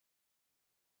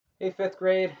Hey, fifth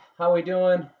grade, how we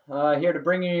doing? Here to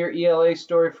bring you your ELA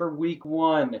story for week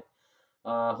one.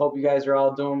 Hope you guys are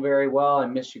all doing very well. I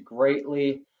miss you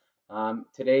greatly.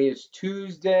 Today is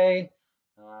Tuesday.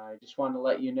 I just wanted to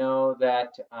let you know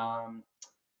that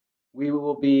we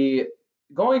will be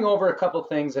going over a couple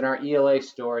things in our ELA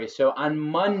story. So on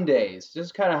Mondays, this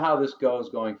is kind of how this goes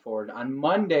going forward. On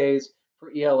Mondays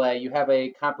for ELA, you have a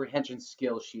comprehension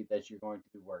skill sheet that you're going to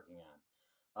be working on.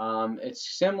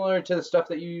 It's similar to the stuff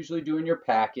that you usually do in your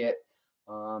packet.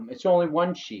 It's only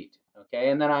one sheet, okay?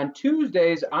 And then on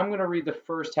Tuesdays, I'm going to read the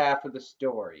first half of the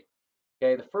story.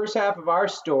 Okay, the first half of our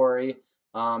story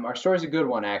is a good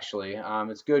one, actually.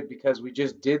 It's good because we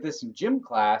just did this in gym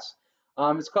class.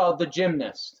 It's called The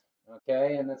Gymnast,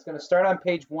 okay? And it's going to start on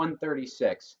page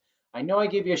 136. I know I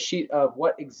gave you a sheet of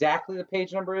what exactly the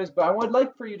page number is, but I would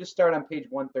like for you to start on page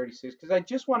 136 because I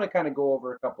just want to kind of go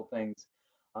over a couple things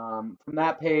from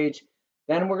that page.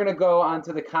 Then we're going to go on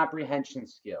to the comprehension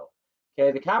skill.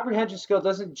 Okay, the comprehension skill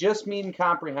doesn't just mean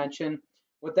comprehension.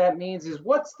 What that means is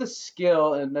what's the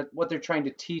skill and what they're trying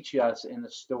to teach us in the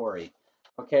story.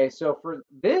 Okay, so for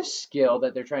this skill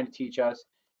that they're trying to teach us,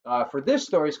 for this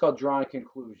story, it's called drawing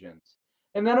conclusions.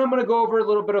 And then I'm going to go over a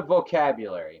little bit of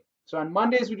vocabulary. So on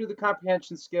Mondays, we do the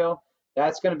comprehension skill.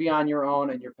 That's going to be on your own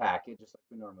in your packet, just like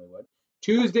we normally would.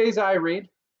 Tuesdays, I read.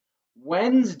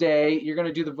 Wednesday, you're going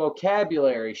to do the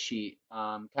vocabulary sheet,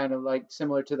 kind of like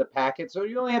similar to the packet. So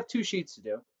you only have two sheets to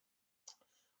do.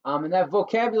 And that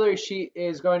vocabulary sheet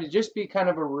is going to just be kind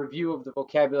of a review of the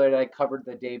vocabulary that I covered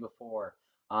the day before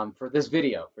for this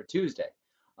video for Tuesday.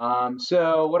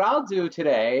 So what I'll do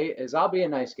today is I'll be a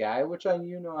nice guy, which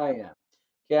you know I am.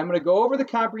 Okay, I'm going to go over the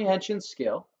comprehension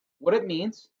skill, what it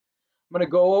means. I'm going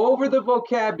to go over the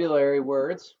vocabulary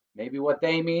words, maybe what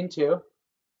they mean too.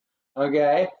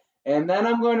 Okay. And then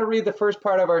I'm going to read the first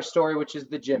part of our story, which is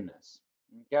the gymnast.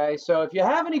 Okay, so if you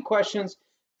have any questions,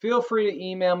 feel free to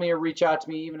email me or reach out to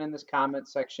me, even in this comment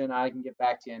section. I can get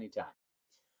back to you anytime.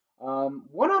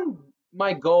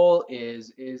 My goal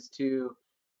is to,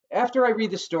 after I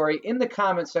read the story, in the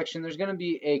comment section, there's going to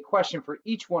be a question for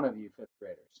each one of you fifth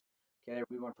graders. Okay, there'll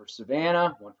be one for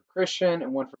Savannah, one for Christian,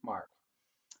 and one for Mark.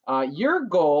 Your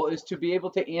goal is to be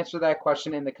able to answer that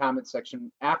question in the comment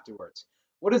section afterwards.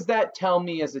 What does that tell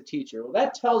me as a teacher? Well,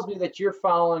 that tells me that you're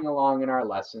following along in our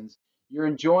lessons, you're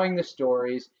enjoying the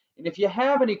stories, and if you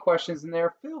have any questions in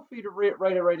there, feel free to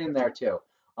write it right in there too.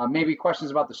 Maybe questions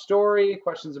about the story,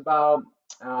 questions about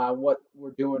what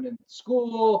we're doing in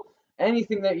school,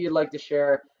 anything that you'd like to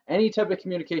share, any type of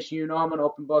communication. You know I'm an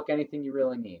open book, anything you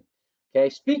really need. Okay,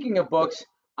 speaking of books,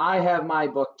 I have my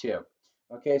book too.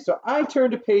 Okay, so I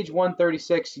turned to page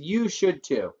 136. You should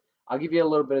too. I'll give you a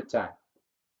little bit of time.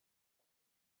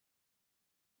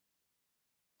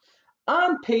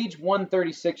 On page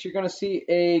 136, you're going to see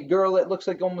a girl that looks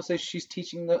like almost as she's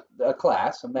teaching a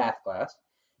class, a math class.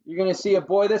 You're going to see a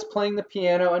boy that's playing the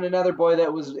piano and another boy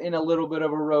that was in a little bit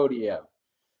of a rodeo.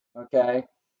 Okay.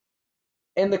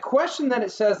 And the question that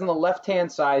it says on the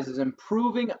left-hand side is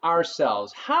improving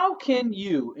ourselves. How can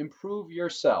you improve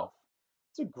yourself?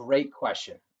 It's a great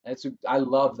question. I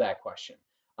love that question.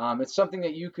 It's something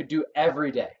that you could do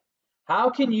every day.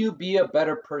 How can you be a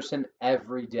better person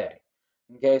every day?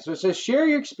 Okay, so it says share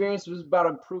your experiences about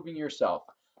improving yourself.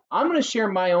 I'm going to share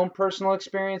my own personal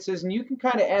experiences, and you can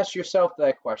kind of ask yourself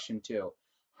that question too.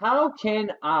 How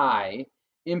can I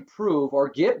improve or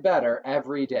get better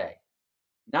every day?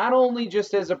 Not only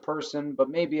just as a person, but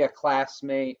maybe a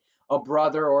classmate, a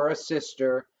brother, or a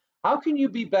sister. How can you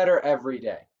be better every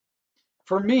day?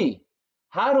 For me,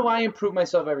 how do I improve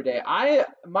myself every day?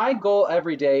 My goal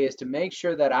every day is to make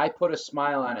sure that I put a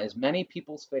smile on as many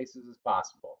people's faces as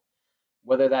possible.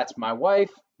 Whether that's my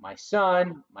wife, my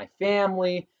son, my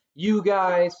family, you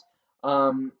guys.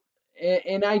 And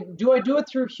I do it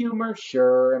through humor?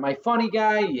 Sure. Am I a funny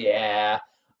guy? Yeah.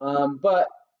 But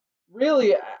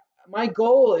really, my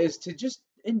goal is to just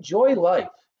enjoy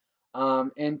life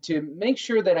and to make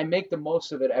sure that I make the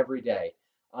most of it every day.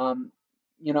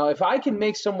 If I can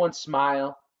make someone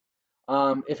smile,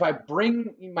 if I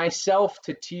bring myself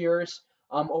to tears,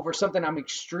 over something I'm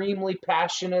extremely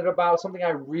passionate about, something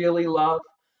I really love,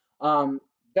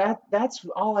 that's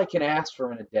all I can ask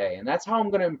for in a day, and that's how I'm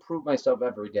going to improve myself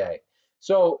every day.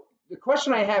 So the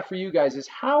question I have for you guys is,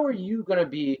 how are you going to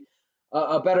be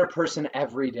a better person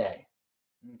every day?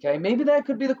 Okay, maybe that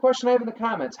could be the question I have in the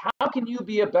comments. How can you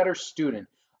be a better student,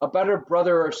 a better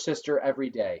brother or sister every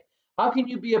day? How can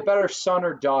you be a better son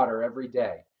or daughter every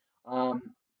day?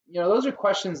 Those are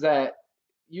questions that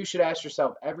you should ask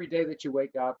yourself every day that you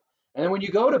wake up. And then when you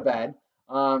go to bed,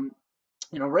 right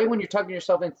when you're tucking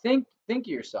yourself in, think to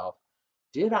yourself,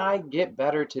 did I get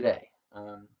better today?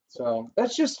 So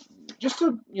that's just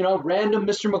a random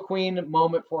Mr. McQueen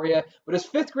moment for you. But as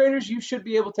fifth graders, you should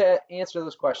be able to answer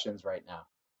those questions right now.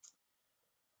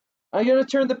 I'm going to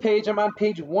turn the page. I'm on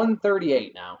page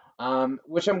 138 now,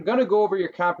 which I'm going to go over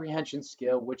your comprehension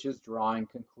skill, which is drawing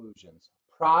conclusions.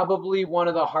 Probably one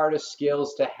of the hardest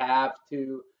skills to have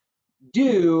to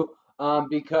do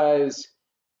because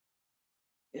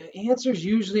answers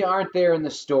usually aren't there in the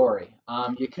story.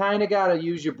 You kind of got to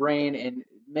use your brain and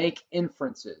make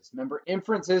inferences. Remember,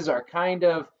 inferences are kind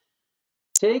of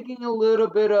taking a little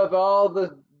bit of all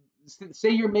the, say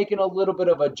you're making a little bit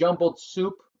of a jumbled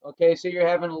soup, okay? So you're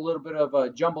having a little bit of a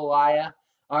jambalaya.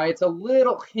 All right, it's a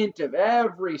little hint of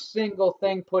every single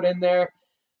thing put in there,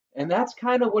 and that's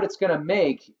kind of what it's going to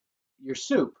make your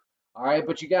soup. All right,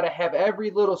 but you got to have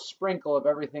every little sprinkle of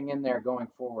everything in there going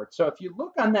forward. So if you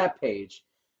look on that page,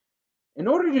 in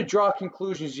order to draw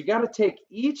conclusions, you got to take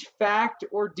each fact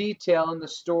or detail in the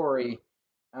story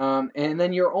and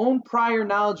then your own prior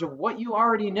knowledge of what you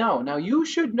already know. Now, you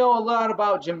should know a lot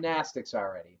about gymnastics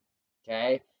already,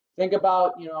 okay? Think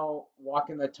about,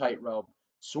 walking the tightrope,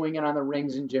 swinging on the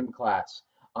rings in gym class,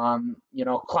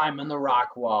 climbing the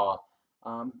rock wall,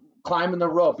 climbing the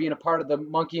rope, being a part of the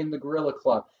monkey and the gorilla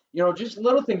club. Just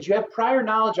little things. You have prior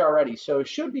knowledge already, so it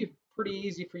should be pretty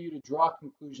easy for you to draw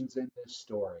conclusions in this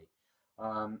story.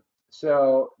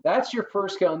 So that's your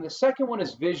first skill. And the second one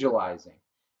is visualizing.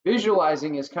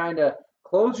 Visualizing is kind of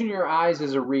closing your eyes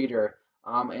as a reader.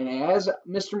 And as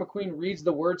Mr. McQueen reads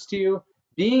the words to you,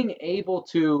 being able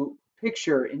to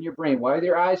picture in your brain, while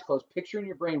your eyes closed, picture in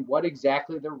your brain what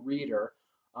exactly the reader,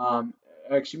 what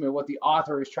the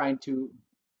author is trying to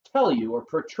tell you or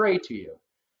portray to you.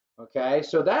 Okay,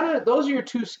 so those are your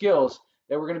two skills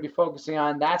that we're going to be focusing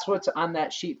on. That's what's on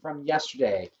that sheet from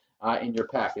yesterday in your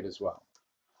packet as well.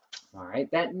 All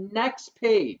right, that next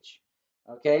page,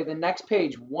 okay, the next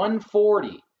page,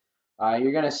 140,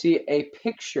 you're going to see a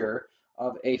picture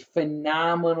of a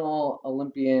phenomenal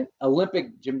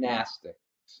Olympic gymnast,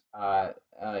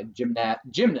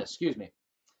 excuse me.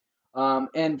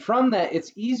 And from that,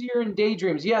 it's easier in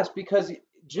daydreams, yes, because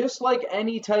just like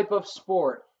any type of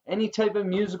sport, any type of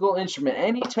musical instrument,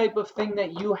 any type of thing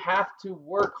that you have to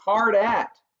work hard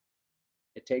at,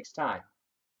 it takes time,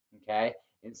 okay?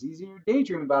 It's easier to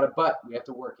daydream about it, but we have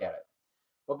to work at it.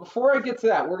 But before I get to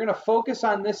that, we're going to focus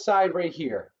on this side right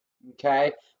here,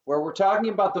 okay, where we're talking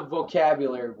about the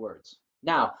vocabulary words.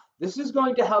 Now, this is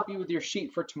going to help you with your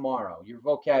sheet for tomorrow, your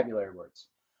vocabulary words.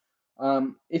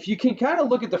 If you can kind of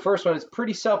look at the first one, it's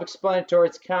pretty self-explanatory.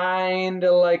 It's kind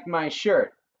of like my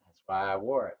shirt. That's why I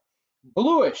wore it.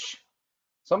 Bluish,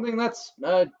 something that's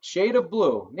a shade of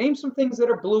blue. Name some things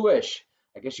that are bluish.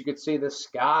 I guess you could say the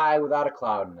sky without a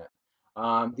cloud in it.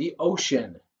 The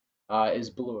ocean is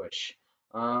bluish.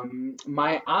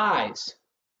 My eyes,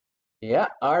 yeah,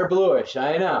 are bluish.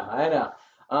 I know.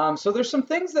 So there's some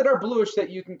things that are bluish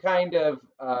that you can kind of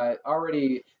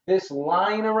already, this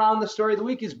line around the story of the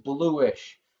week is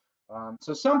bluish.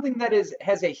 So something that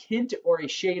has a hint or a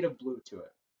shade of blue to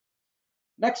it.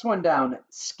 Next one down,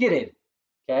 skidded.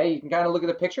 Okay, you can kind of look at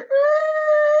the picture.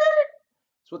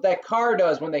 It's what that car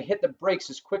does when they hit the brakes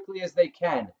as quickly as they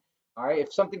can. All right,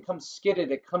 if something comes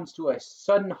skidded, it comes to a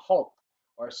sudden halt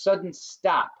or a sudden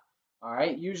stop. All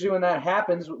right, usually when that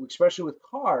happens, especially with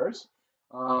cars,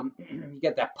 you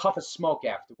get that puff of smoke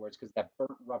afterwards because that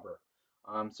burnt rubber.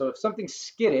 So if something's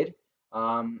skidded,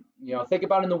 think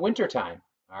about in the wintertime.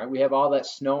 All right, we have all that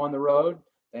snow on the road.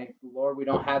 Thank the Lord we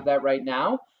don't have that right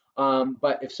now.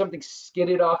 But if something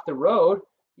skidded off the road,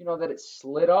 you know that it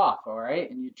slid off, all right?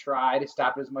 And you try to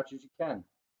stop it as much as you can.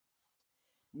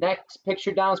 Next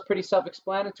picture down is pretty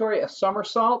self-explanatory, a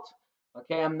somersault.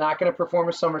 Okay, I'm not going to perform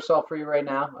a somersault for you right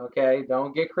now, okay?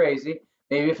 Don't get crazy.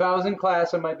 Maybe if I was in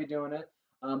class, I might be doing it.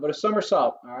 But a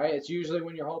somersault, all right? It's usually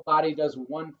when your whole body does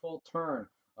one full turn,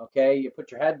 okay? You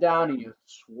put your head down and you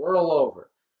swirl over.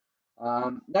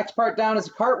 Next part down is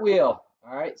a cartwheel,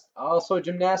 all right? Also a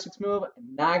gymnastics move.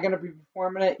 I'm not going to be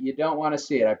performing it. You don't want to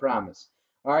see it, I promise.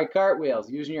 All right, cartwheels,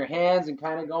 using your hands and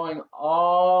kind of going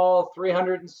all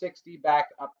 360 back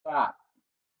up top.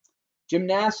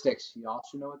 Gymnastics, you all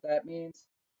should know what that means.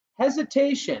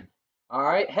 Hesitation, all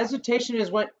right? Hesitation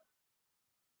is when,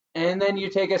 and then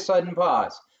you take a sudden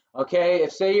pause. Okay,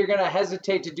 if say you're going to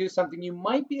hesitate to do something, you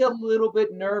might be a little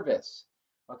bit nervous.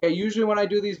 Okay, usually when I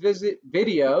do these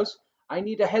videos, I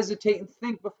need to hesitate and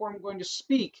think before I'm going to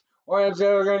speak, or I'm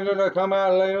going to come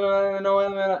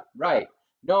out, right.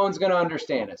 No one's going to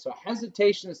understand it. So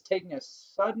hesitation is taking a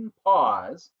sudden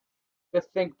pause to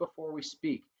think before we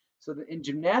speak. So that in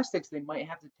gymnastics, they might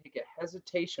have to take a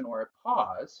hesitation or a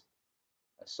pause,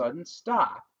 a sudden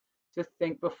stop, to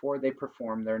think before they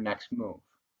perform their next move.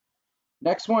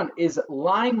 Next one is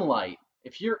limelight.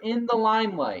 If you're in the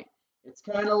limelight, it's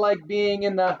kind of like being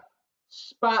in the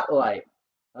spotlight.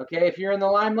 Okay, if you're in the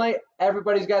limelight,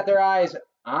 everybody's got their eyes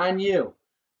on you.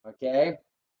 Okay,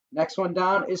 next one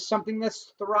down is something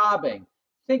that's throbbing.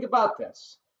 Think about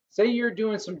this. Say you're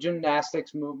doing some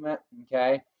gymnastics movement,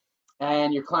 okay,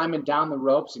 and you're climbing down the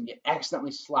ropes and you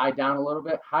accidentally slide down a little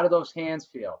bit. How do those hands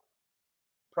feel?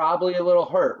 Probably a little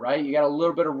hurt, right? You got a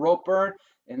little bit of rope burn,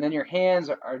 and then your hands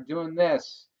are doing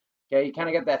this. Okay, you kind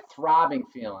of get that throbbing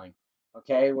feeling,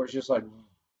 okay, where it's just like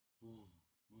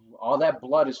all that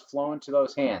blood is flowing to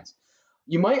those hands.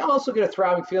 You might also get a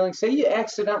throbbing feeling. Say you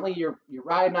accidentally you're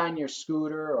riding on your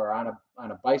scooter or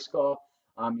on a bicycle.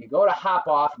 You go to hop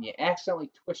off and you accidentally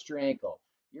twist your ankle.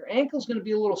 Your ankle's going to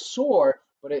be a little sore,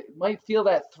 but it might feel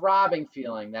that throbbing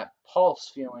feeling, that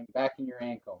pulse feeling back in your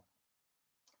ankle.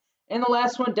 And the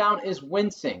last one down is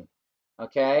wincing.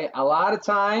 Okay, a lot of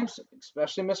times,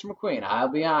 especially Mr. McQueen, I'll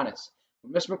be honest,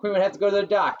 when Mr. McQueen would have to go to the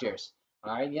doctors,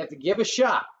 all right, you have to give a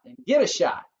shot and get a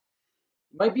shot.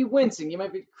 You might be wincing, you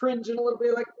might be cringing a little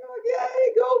bit, like,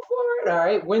 okay, go for it. All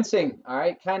right, wincing, all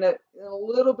right, kind of a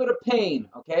little bit of pain.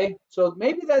 Okay, so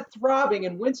maybe that throbbing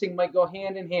and wincing might go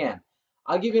hand in hand.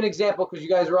 I'll give you an example because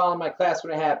you guys were all in my class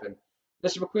when it happened.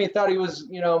 Mr. McQueen thought he was,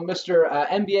 Mr.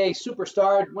 NBA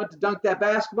superstar, went to dunk that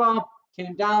basketball,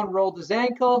 came down, rolled his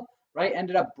ankle, right?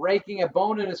 Ended up breaking a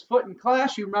bone in his foot in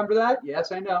class. You remember that?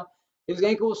 Yes, I know. His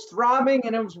ankle was throbbing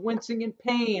and it was wincing in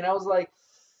pain. I was like,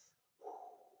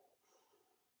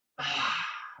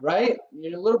 right?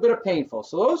 You're a little bit of painful.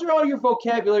 So those are all your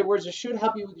vocabulary words that should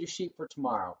help you with your sheet for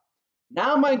tomorrow.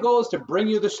 Now my goal is to bring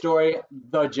you the story,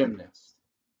 The Gymnast.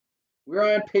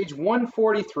 We're on page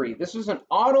 143. This is an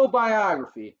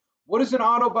autobiography. What is an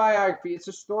autobiography? It's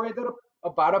a story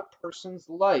about a person's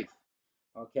life,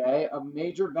 okay, of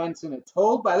major events in it,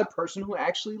 told by the person who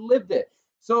actually lived it.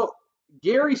 So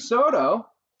Gary Soto,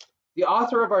 the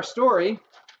author of our story,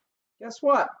 guess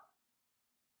what?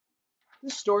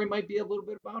 This story might be a little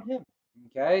bit about him,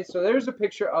 okay? So there's a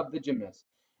picture of the gymnast.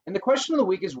 And the question of the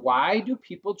week is, why do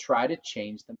people try to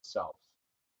change themselves?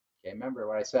 Okay, remember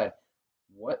what I said.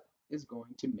 What is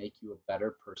going to make you a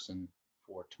better person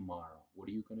for tomorrow? What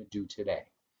are you going to do today?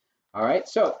 All right,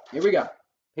 so here we go.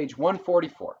 Page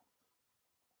 144.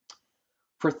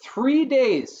 For 3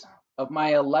 days of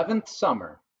my 11th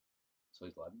summer, so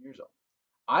he's 11 years old,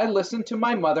 I listened to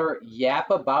my mother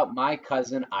yap about my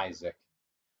cousin Isaac,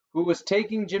 who was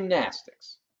taking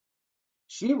gymnastics.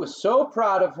 She was so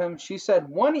proud of him, she said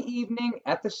one evening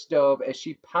at the stove as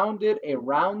she pounded a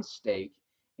round steak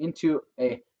into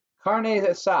a carne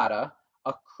asada,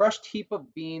 a crushed heap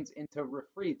of beans into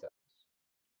refritos.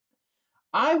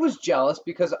 I was jealous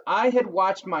because I had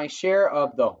watched my share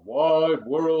of the wide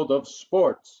world of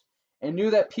sports and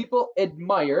knew that people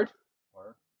admired,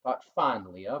 or thought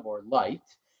fondly of, or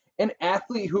liked, an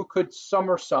athlete who could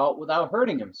somersault without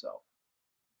hurting himself.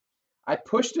 I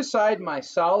pushed aside my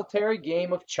solitary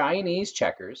game of Chinese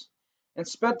checkers and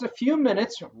spent a few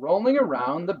minutes rolling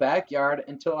around the backyard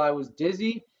until I was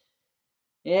dizzy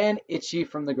and itchy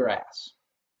from the grass.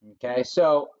 Okay,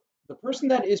 so the person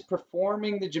that is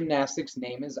performing the gymnastics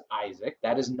name is Isaac.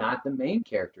 That is not the main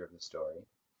character of the story.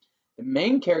 The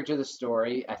main character of the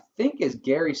story, I think, is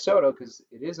Gary Soto, because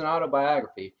it is an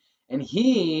autobiography, and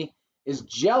he is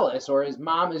jealous, or his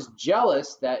mom is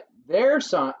jealous, that their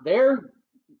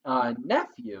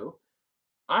nephew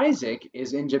Isaac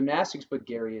is in gymnastics, but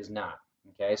Gary is not.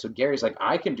 Okay, so Gary's like,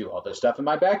 I can do all this stuff in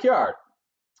my backyard.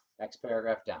 Next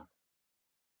paragraph down.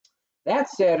 That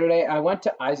Saturday, I went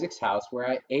to Isaac's house where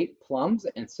I ate plums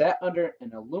and sat under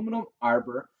an aluminum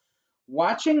arbor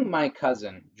watching my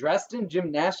cousin, dressed in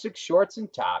gymnastic shorts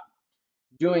and top,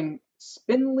 doing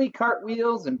spindly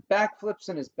cartwheels and backflips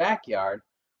in his backyard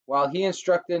while he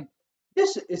instructed,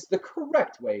 "This is the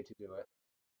correct way to do it."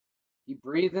 He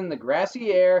breathed in the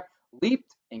grassy air,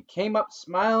 leaped, and came up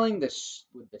smiling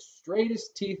with the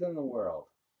straightest teeth in the world.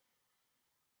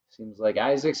 Seems like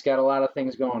Isaac's got a lot of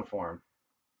things going for him.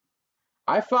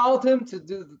 I followed him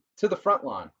to the front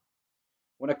lawn.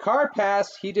 When a car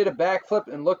passed, he did a backflip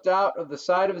and looked out of the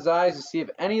side of his eyes to see if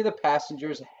any of the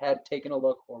passengers had taken a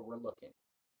look or were looking.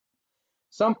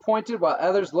 Some pointed while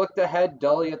others looked ahead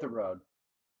dully at the road.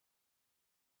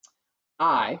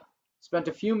 I spent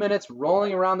a few minutes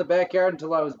rolling around the backyard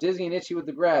until I was dizzy and itchy with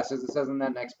the grass, as it says on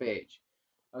that next page.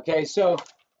 Okay, so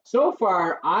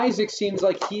far, Isaac seems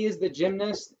like he is the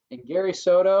gymnast and Gary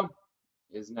Soto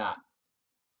is not.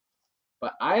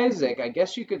 But Isaac, I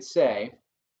guess you could say,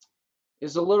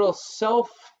 is a little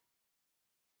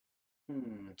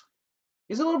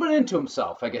he's a little bit into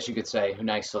himself, I guess you could say,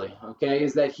 nicely, okay,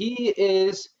 is that he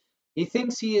is He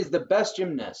thinks he is the best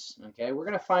gymnast. Okay, we're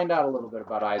going to find out a little bit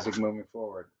about Isaac moving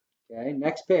forward. Okay,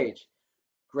 next page.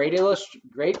 Great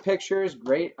pictures,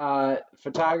 great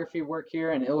photography work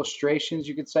here and illustrations,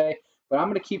 you could say. But I'm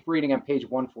going to keep reading on page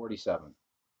 147.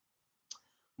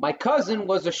 My cousin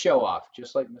was a show-off,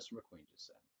 just like Mr. McQueen just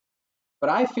said. But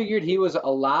I figured he was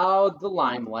allowed the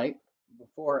limelight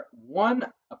before one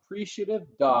appreciative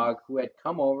dog who had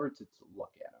come over to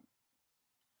look at him.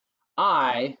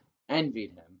 I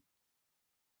envied him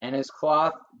and his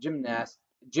cloth gymnast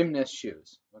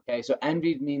shoes. Okay, so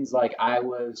envied means like I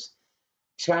was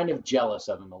kind of jealous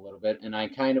of him a little bit, and I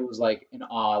kind of was like in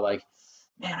awe, like,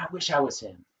 man, I wish I was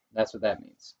him. That's what that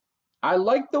means. I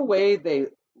liked the way they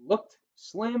looked,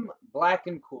 slim, black,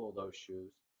 and cool, those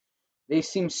shoes. They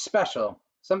seemed special,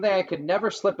 something I could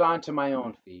never slip onto my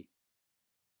own feet.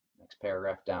 Next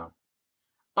paragraph down.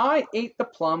 I ate the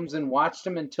plums and watched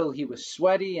him until he was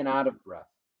sweaty and out of breath.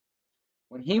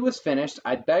 When he was finished,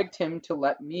 I begged him to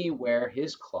let me wear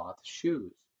his cloth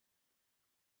shoes.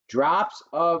 Drops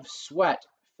of sweat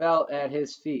fell at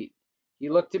his feet. He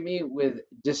looked at me with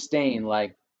disdain,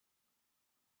 like,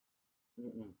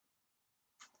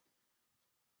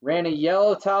 ran a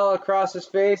yellow towel across his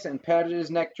face and patted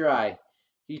his neck dry.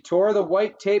 He tore the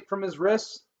white tape from his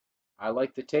wrists. I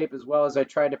liked the tape as well as I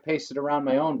tried to paste it around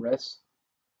my own wrists.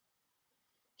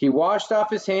 He washed off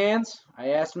his hands. I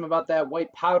asked him about that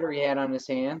white powder he had on his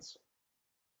hands,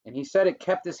 and he said it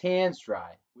kept his hands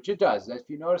dry, which it does. If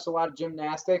you notice a lot of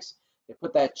gymnastics, they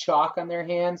put that chalk on their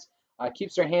hands. It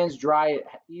keeps their hands dry,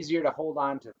 easier to hold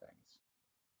on to things.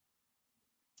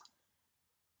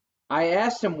 I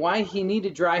asked him why he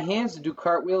needed dry hands to do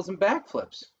cartwheels and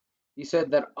backflips. He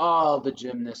said that all the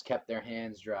gymnasts kept their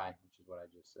hands dry, which is what I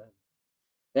just said.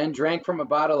 Then drank from a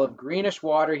bottle of greenish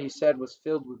water he said was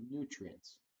filled with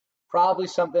nutrients. Probably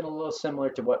something a little similar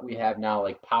to what we have now,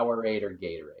 like Powerade or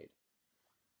Gatorade.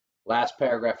 Last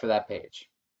paragraph for that page.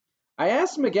 I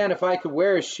asked him again if I could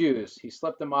wear his shoes. He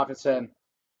slipped them off and said,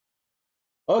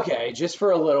 okay, just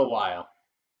for a little while.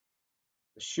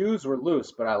 The shoes were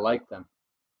loose, but I liked them.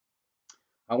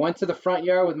 I went to the front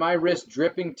yard with my wrist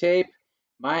dripping tape,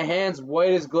 my hands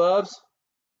white as gloves.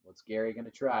 What's Gary going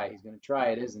to try? He's going to try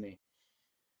it, isn't he?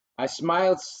 I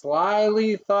smiled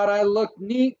slyly, thought I looked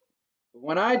neat, but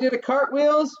when I did a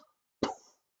cartwheels,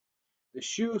 the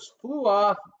shoes flew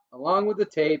off along with the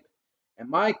tape, and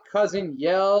my cousin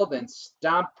yelled and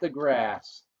stomped the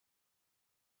grass.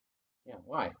 Yeah,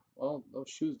 why? Well, those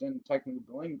shoes didn't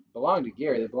technically belong to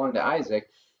Gary. They belong to Isaac.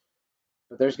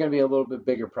 But there's going to be a little bit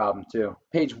bigger problem, too.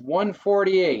 Page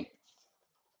 148.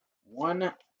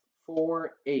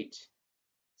 148. It's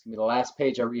going to be the last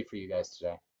page I read for you guys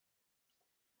today.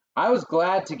 I was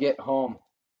glad to get home.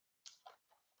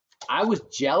 I was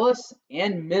jealous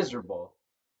and miserable.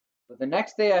 But the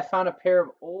next day I found a pair of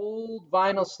old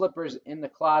vinyl slippers in the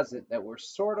closet that were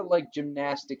sort of like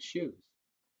gymnastic shoes.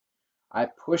 I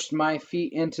pushed my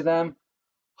feet into them,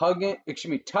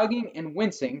 tugging and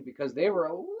wincing because they were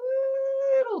a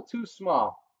little too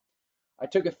small. I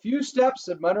took a few steps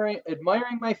admiring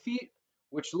my feet,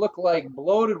 which looked like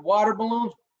bloated water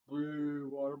balloons,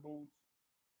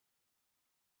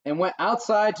 and went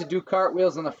outside to do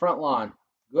cartwheels on the front lawn.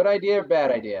 Good idea or bad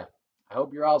idea? I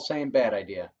hope you're all saying bad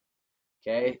idea.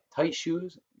 Okay, tight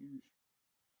shoes.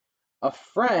 A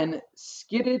friend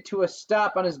skidded to a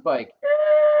stop on his bike.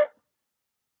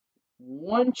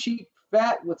 One cheek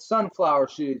fat with sunflower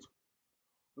seeds.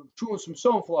 Chewing some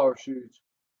sunflower seeds.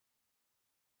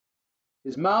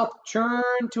 His mouth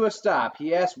churned to a stop.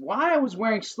 He asked why I was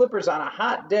wearing slippers on a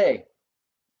hot day.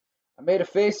 I made a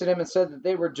face at him and said that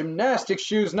they were gymnastic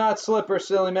shoes, not slippers,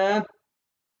 silly man.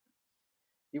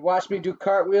 He watched me do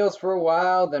cartwheels for a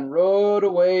while, then rode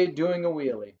away doing a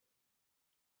wheelie.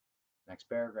 Next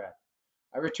paragraph.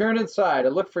 I returned inside. I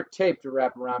looked for tape to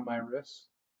wrap around my wrists,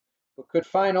 but could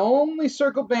find only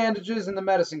circle bandages in the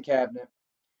medicine cabinet.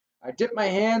 I dipped my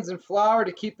hands in flour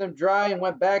to keep them dry and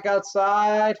went back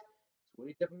outside. What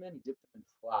did he dip them in? He dipped them in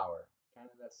flour. Kind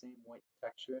of that same white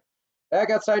texture. Back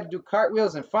outside to do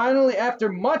cartwheels, and finally, after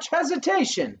much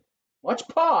hesitation, much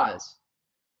pause,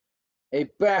 a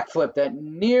backflip that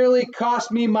nearly cost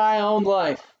me my own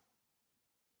life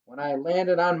when I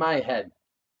landed on my head.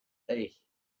 Hey.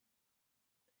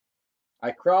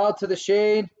 I crawled to the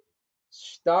shade.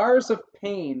 Stars of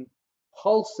pain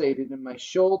pulsated in my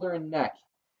shoulder and neck.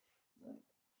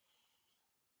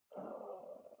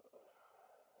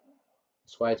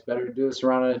 That's why it's better to do this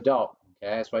around an adult.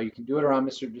 Okay, that's why you can do it around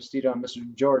Mr. Justito and Mr.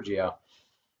 Giorgio.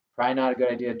 Probably not a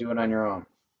good idea to do it on your own.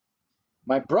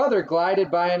 My brother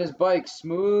glided by on his bike,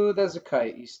 smooth as a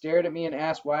kite. He stared at me and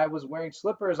asked why I was wearing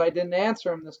slippers. I didn't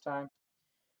answer him this time.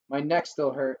 My neck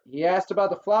still hurt. He asked about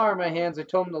the flower in my hands. I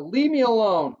told him to leave me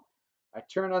alone. I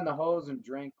turned on the hose and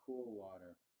drank cool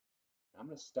water. I'm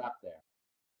going to stop there.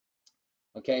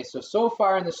 Okay, so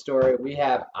far in the story, we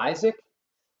have Isaac.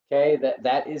 Okay,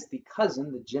 that is the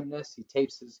cousin, the gymnast. He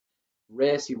tapes his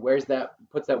wrist. He wears that,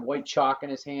 puts that white chalk in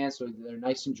his hands so they're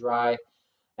nice and dry.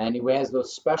 And he wears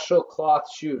those special cloth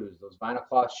shoes, those vinyl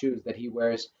cloth shoes that he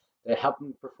wears that help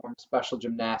him perform special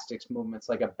gymnastics movements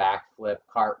like a backflip,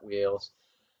 cartwheels.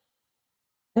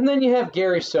 And then you have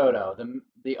Gary Soto,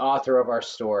 the author of our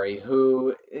story,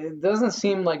 who doesn't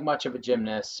seem like much of a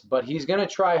gymnast, but he's going to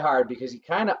try hard because he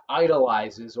kind of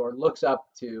idolizes or looks up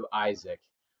to Isaac.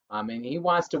 I mean, he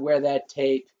wants to wear that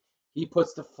tape. He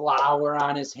puts the flour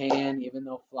on his hand, even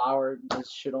though flour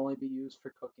should only be used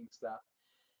for cooking stuff.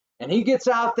 And he gets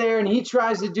out there and he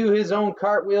tries to do his own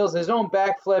cartwheels, his own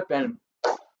backflip, and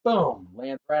boom,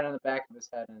 lands right on the back of his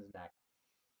head and his neck.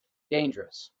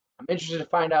 Dangerous. I'm interested to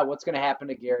find out what's going to happen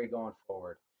to Gary going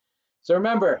forward. So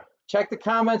remember, check the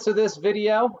comments of this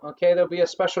video. Okay, there'll be a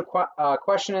special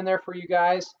question in there for you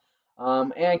guys.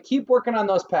 And keep working on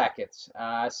those packets.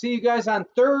 See you guys on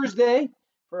Thursday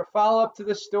for a follow-up to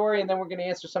this story, and then we're going to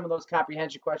answer some of those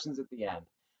comprehension questions at the end.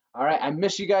 All right, I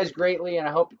miss you guys greatly, and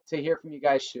I hope to hear from you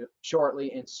guys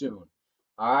shortly and soon.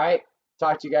 All right,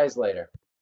 talk to you guys later.